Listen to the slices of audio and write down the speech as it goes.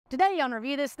Today on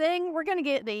Review This Thing, we're going to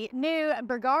get the new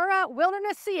Bergara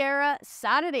Wilderness Sierra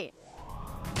sighted in.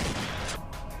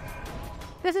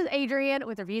 This is Adrienne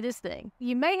with Review This Thing.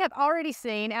 You may have already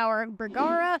seen our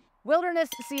Bergara Wilderness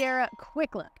Sierra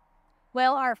quick look.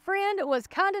 Well, our friend was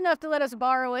kind enough to let us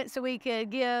borrow it so we could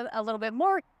give a little bit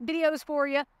more videos for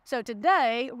you. So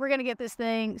today, we're going to get this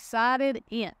thing sighted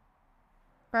in.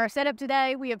 For our setup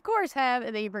today, we of course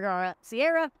have the Bergara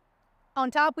Sierra. On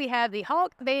top, we have the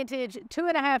Hawk Vantage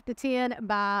 2.5 to 10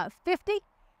 by 50.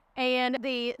 And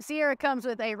the Sierra comes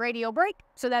with a radial brake,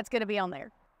 so that's going to be on there.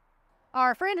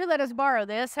 Our friend who let us borrow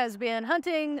this has been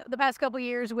hunting the past couple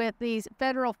years with these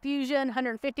Federal Fusion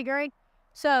 150 grain.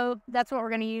 So that's what we're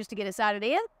going to use to get it sighted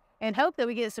in and hope that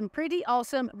we get some pretty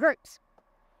awesome groups.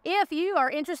 If you are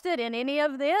interested in any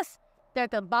of this, there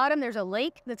at the bottom there's a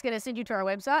link that's going to send you to our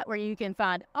website where you can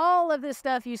find all of this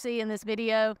stuff you see in this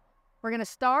video. We're going to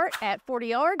start at 40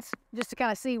 yards just to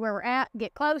kind of see where we're at,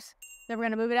 get close. Then we're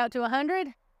going to move it out to 100,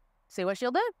 see what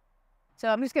she'll do. So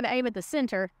I'm just going to aim at the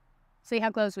center, see how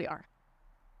close we are.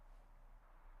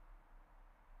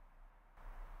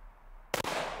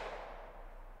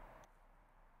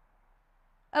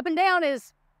 Up and down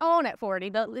is on at 40,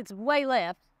 but it's way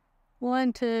left.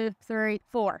 1, 2, 3,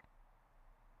 4.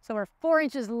 So we're 4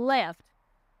 inches left.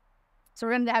 So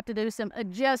we're going to have to do some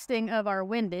adjusting of our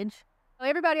windage.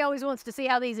 Everybody always wants to see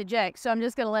how these eject, so I'm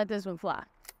just going to let this one fly.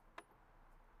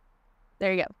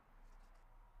 There you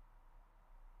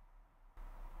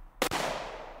go.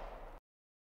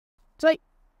 Sweet.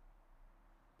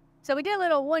 So we did a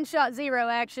little one-shot zero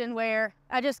action where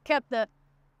I just kept the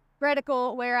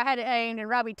reticle where I had it aimed and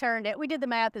Robbie turned it. We did the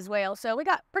math as well, so we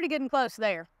got pretty good and close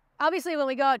there. Obviously, when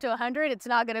we go up to 100, it's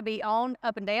not going to be on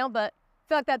up and down, but I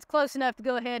feel like that's close enough to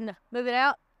go ahead and move it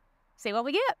out, see what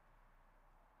we get.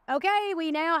 Okay,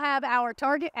 we now have our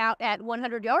target out at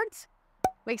 100 yards.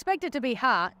 We expect it to be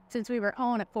high since we were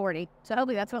on at 40, so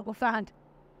hopefully that's what we'll find.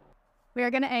 We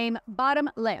are going to aim bottom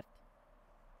left.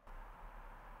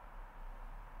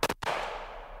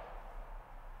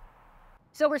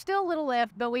 So we're still a little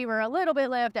left, but we were a little bit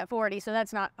left at 40, so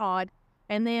that's not odd.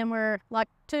 And then we're like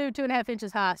 2.5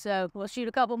 inches high, so we'll shoot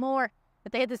a couple more.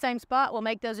 If they hit the same spot, we'll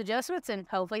make those adjustments, and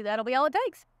hopefully that'll be all it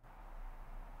takes.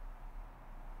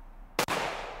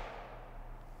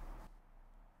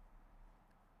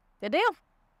 Good deal.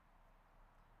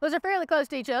 Those are fairly close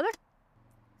to each other.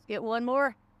 Let's get one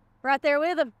more right there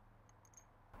with them.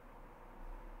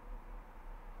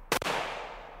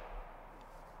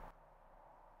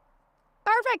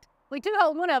 Perfect. We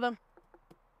two-holed one of them.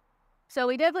 So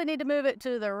we definitely need to move it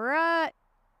to the right,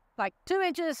 like 2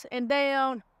 inches and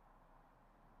down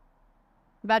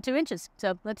about 2 inches.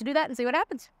 So let's do that and see what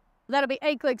happens. That'll be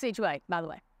 8 clicks each way, by the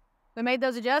way. We made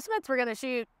those adjustments. We're going to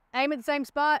shoot, aim at the same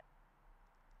spot.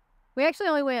 We actually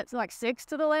only went like 6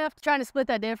 to the left, trying to split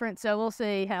that difference, so we'll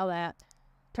see how that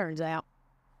turns out.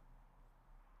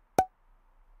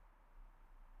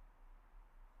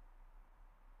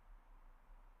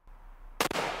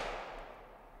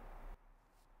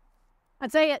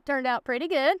 I'd say it turned out pretty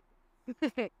good.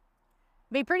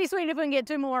 Be pretty sweet if we can get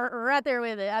 2 more right there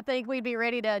with it. I think we'd be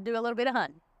ready to do a little bit of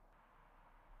hunting.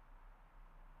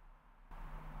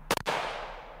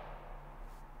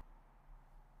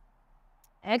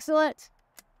 Excellent.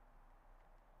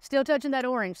 Still touching that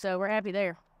orange, so we're happy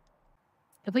there.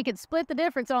 If we could split the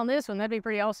difference on this one, that'd be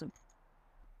pretty awesome.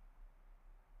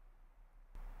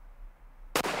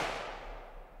 I'd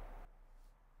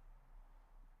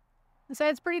say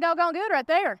it's pretty doggone good right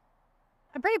there.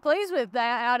 I'm pretty pleased with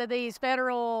that out of these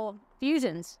Federal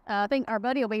Fusions. I think our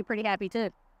buddy will be pretty happy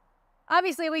too.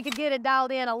 Obviously, we could get it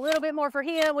dialed in a little bit more for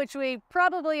him, which we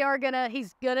probably are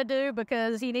he's gonna do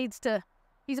because he's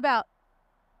about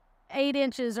 8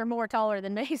 inches or more taller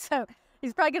than me, so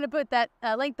he's probably going to put that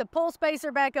length of pull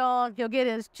spacer back on. He'll get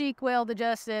his cheek weld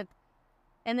adjusted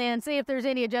and then see if there's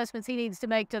any adjustments he needs to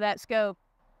make to that scope.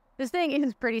 This thing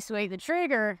is pretty sweet. The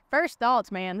trigger, first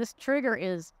thoughts, man, this trigger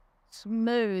is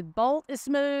smooth. Bolt is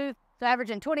smooth. It's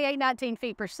averaging 28.19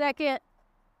 feet per second.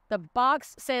 The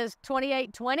box says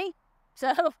 28.20,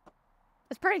 so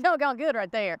it's pretty doggone good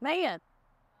right there. Man,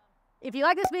 if you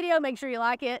like this video, make sure you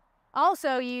like it.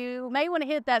 Also, you may want to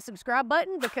hit that subscribe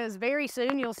button because very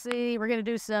soon you'll see we're going to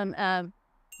do some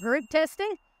group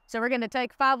testing. So we're going to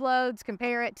take 5 loads,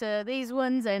 compare it to these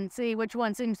ones, and see which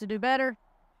one seems to do better.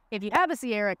 If you have a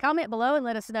Sierra, comment below and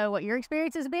let us know what your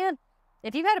experience has been.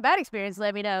 If you've had a bad experience,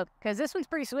 let me know because this one's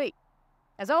pretty sweet.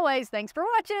 As always, thanks for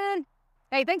watching.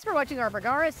 Hey, thanks for watching our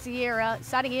Bergara Sierra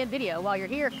sighting in video. While you're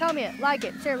here, comment, like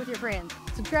it, share it with your friends.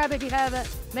 Subscribe if you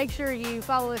haven't. Make sure you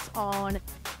follow us on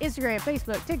Instagram,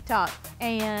 Facebook, TikTok,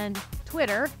 and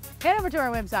Twitter. head over to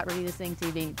our website,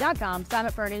 reviewthisthingtv.com, sign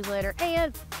up for our newsletter,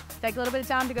 and take a little bit of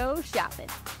time to go shopping.